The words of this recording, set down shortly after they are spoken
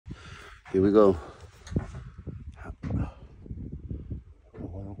Here we go.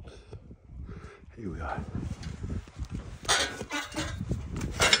 Here we are.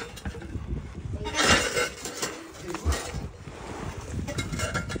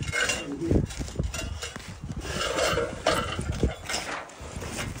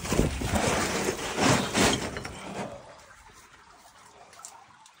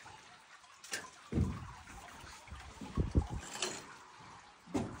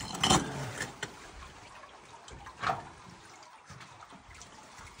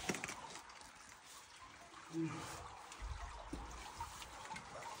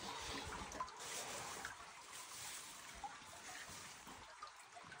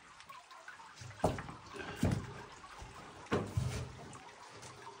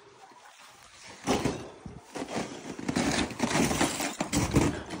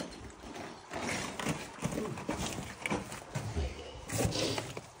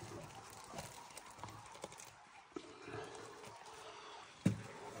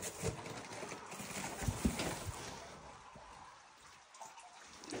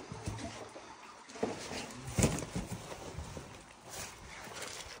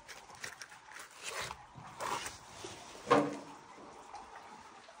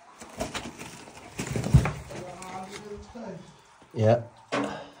 Yeah.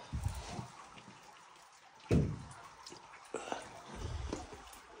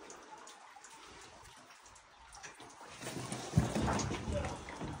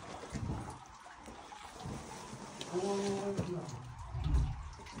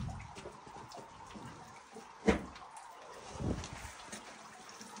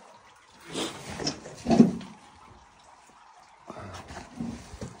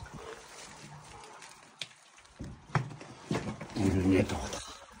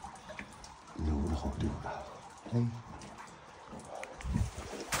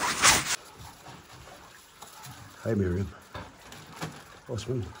 Hi Miriam. What's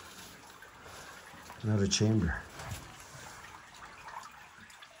one? Another chamber.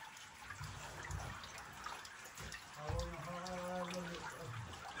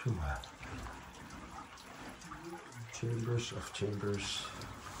 Chambers of chambers.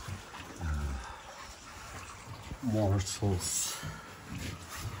 Morsels.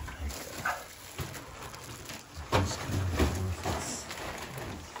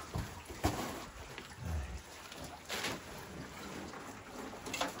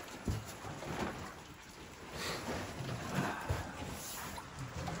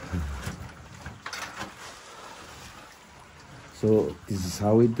 So this is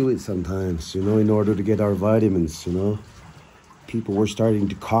how we do it sometimes, you know, in order to get our vitamins, you know. People were starting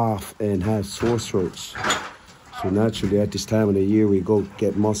to cough and have sore throats. So naturally at this time of the year we go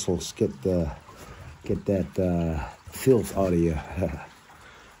get mussels, get that filth out of you. Right.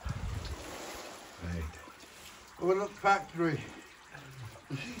 Oh, look, factory.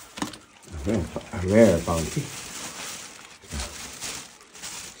 A rare bounty.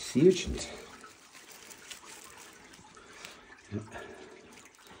 Sea urchins.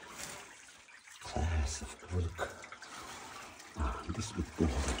 Class of work. This would go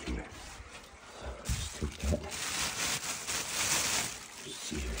here. Let's take that.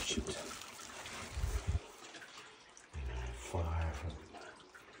 Sea urchin. Far from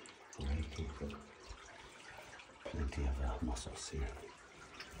breaking. Plenty of mussels here.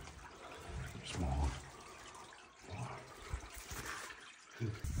 Small.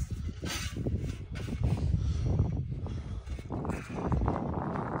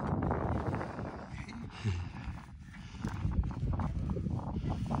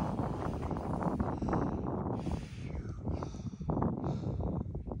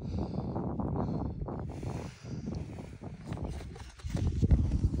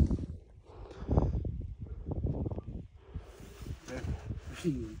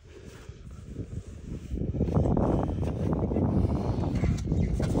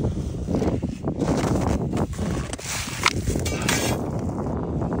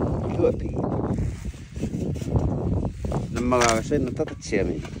 Sen tatatsia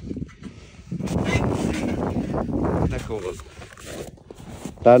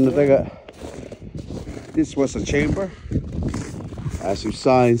This was a chamber, as you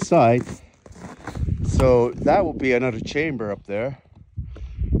saw inside. So that will be another chamber up there,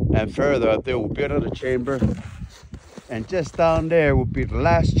 and further up there will be another chamber, and just down there will be the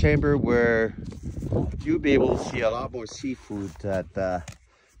last chamber where you'll be able to see a lot more seafood that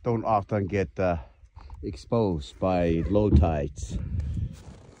don't often get exposed by low tides.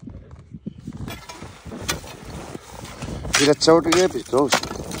 See that soda grape is close.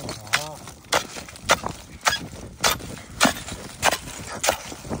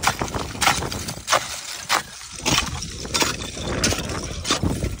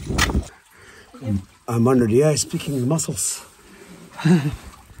 I'm under the ice picking mussels.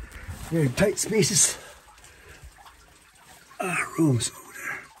 Very tight spaces. Rooms over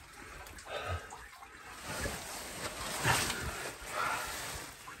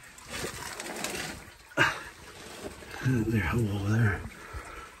there. There's a hole over there.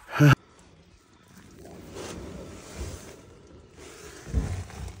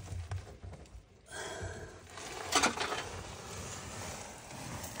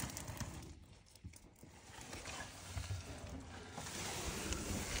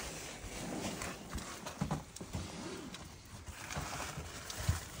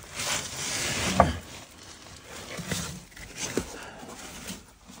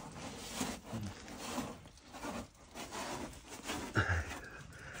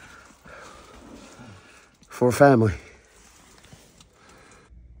 For family.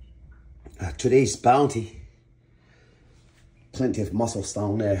 Today's bounty. Plenty of mussels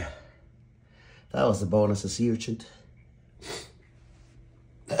down there. That was the bonus of sea urchin.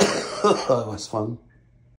 That was fun.